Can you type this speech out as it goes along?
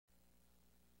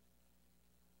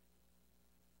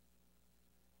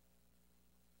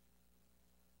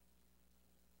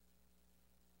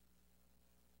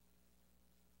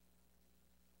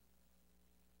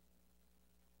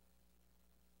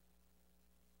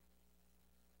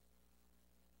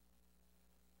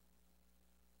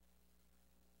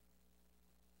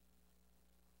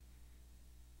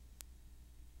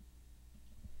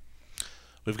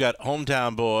We've got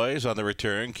Hometown Boys on the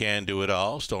return. Can Do It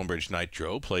All. Stonebridge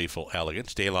Nitro. Playful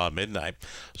Elegance. Daylon Midnight.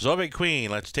 Zorbe Queen.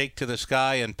 Let's Take to the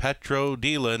Sky. And Petro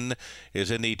Dealin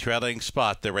is in the trailing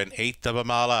spot. They're an eighth of a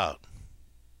mile out.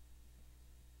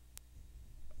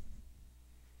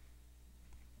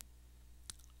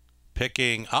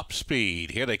 Picking up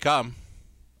speed. Here they come.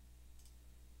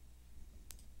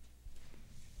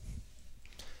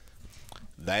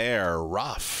 They're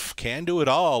rough. Can Do It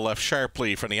All left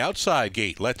sharply from the outside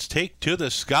gate. Let's Take to the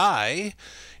Sky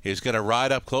is going to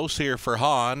ride up close here for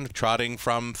Hahn, trotting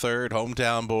from third.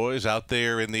 Hometown Boys out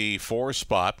there in the 4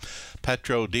 spot.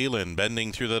 Petro Dealin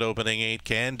bending through that opening 8.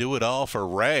 Can Do It All for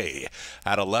Ray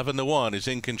at 11-1 is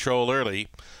in control early.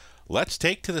 Let's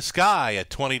Take to the Sky at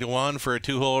 20-1 for a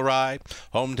 2-hole ride.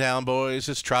 Hometown Boys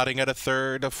is trotting at a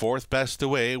third, a fourth best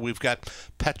away. We've got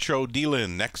Petro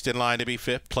Dealin next in line to be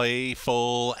fifth.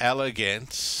 Playful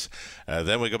Elegance.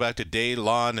 Then we go back to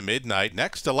Daylon Midnight.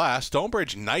 Next to last,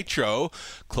 Stonebridge Nitro,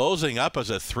 closing up as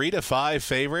a 3-5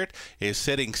 favorite, is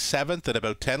sitting 7th and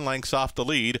about 10 lengths off the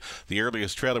lead. The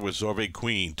earliest trailer was Zorbe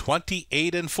Queen,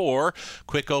 28-4.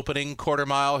 Quick opening quarter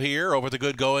mile here over the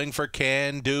good going for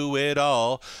Can Do It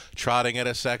All. Trotting at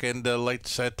a second,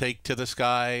 let's Take to the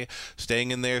Sky.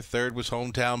 Staying in there third was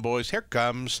Hometown Boys. Here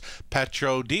comes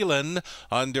Petro Dealin,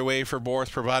 underway for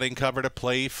fourth, providing cover to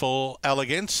Playful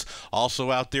Elegance.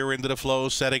 Also out there into the flow,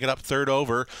 setting it up third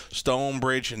over.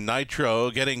 Stonebridge Nitro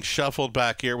getting shuffled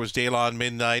back here was Daylon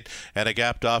Midnight and a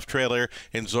gapped off trailer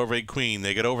in Zorbe Queen.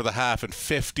 They get over the half and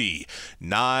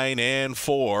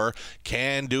 59-4.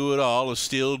 Can Do It All is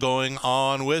still going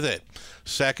on with it.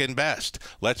 Second best,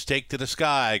 Let's Take to the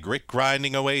Sky. Grit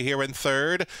grinding away here in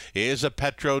third is a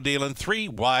Petro Dealin. 3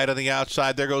 wide on the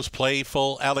outside. There goes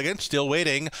Playful Elegance. Still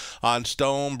waiting on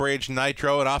Stonebridge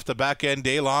Nitro, and off the back end,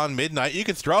 Daylon Midnight. You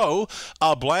can throw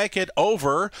a blanket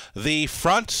over the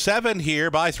front 7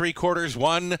 here by 3/4.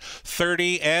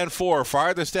 130-4.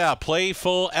 Farthest out,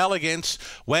 Playful Elegance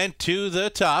went to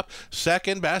the top.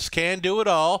 Second best, Can Do It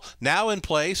All. Now in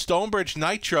play, Stonebridge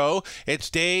Nitro. It's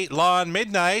Daylon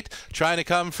Midnight trying to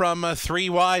come from 3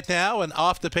 wide now, and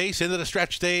off the pace into the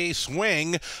stretch they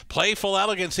swing. Playful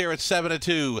Elegance here at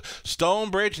 7-2.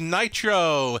 Stonebridge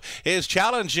Nitro is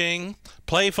challenging.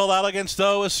 Playful Elegance,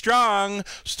 though, is strong.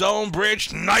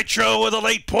 Stonebridge Nitro with a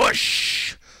late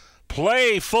push.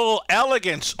 Playful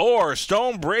Elegance or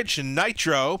Stonebridge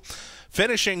Nitro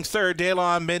finishing third.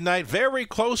 Daylon Midnight very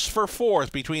close for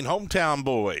fourth between Hometown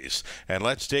Boys and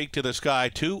Let's Take to the Sky.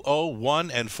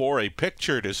 2:01-4. A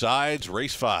picture decides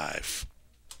race 5.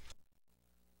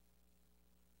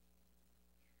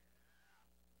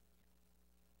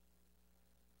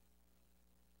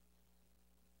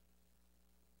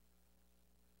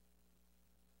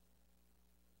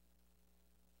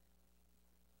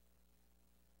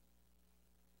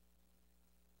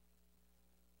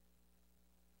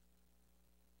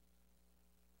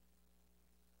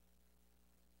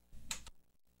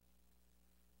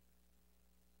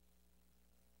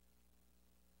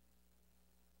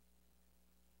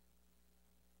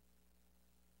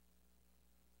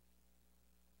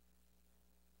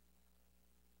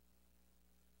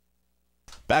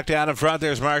 Back down in front,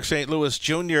 there's Mark St. Louis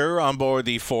Jr. on board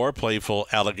the 4, Playful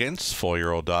Elegance,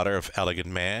 4-year-old daughter of Elegant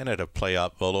Man, at a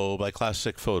play-up volo by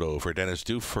Classic Photo for Dennis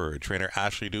Duford. Trainer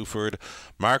Ashley Duford.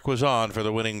 Mark was on for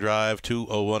the winning drive.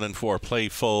 2:01-4.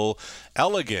 Playful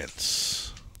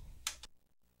Elegance.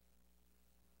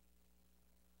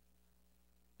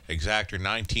 Exactor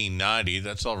 1990.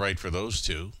 That's all right for those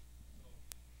two.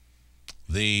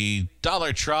 The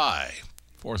dollar try.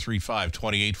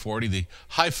 435-2840. The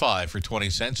high five for 20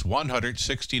 cents,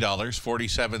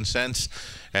 $160.47.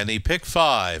 And the pick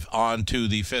 5 on to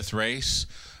the 5th race,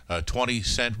 a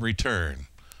 20-cent return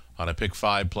on a pick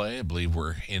 5 play. I believe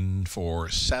we're in for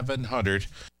 $700.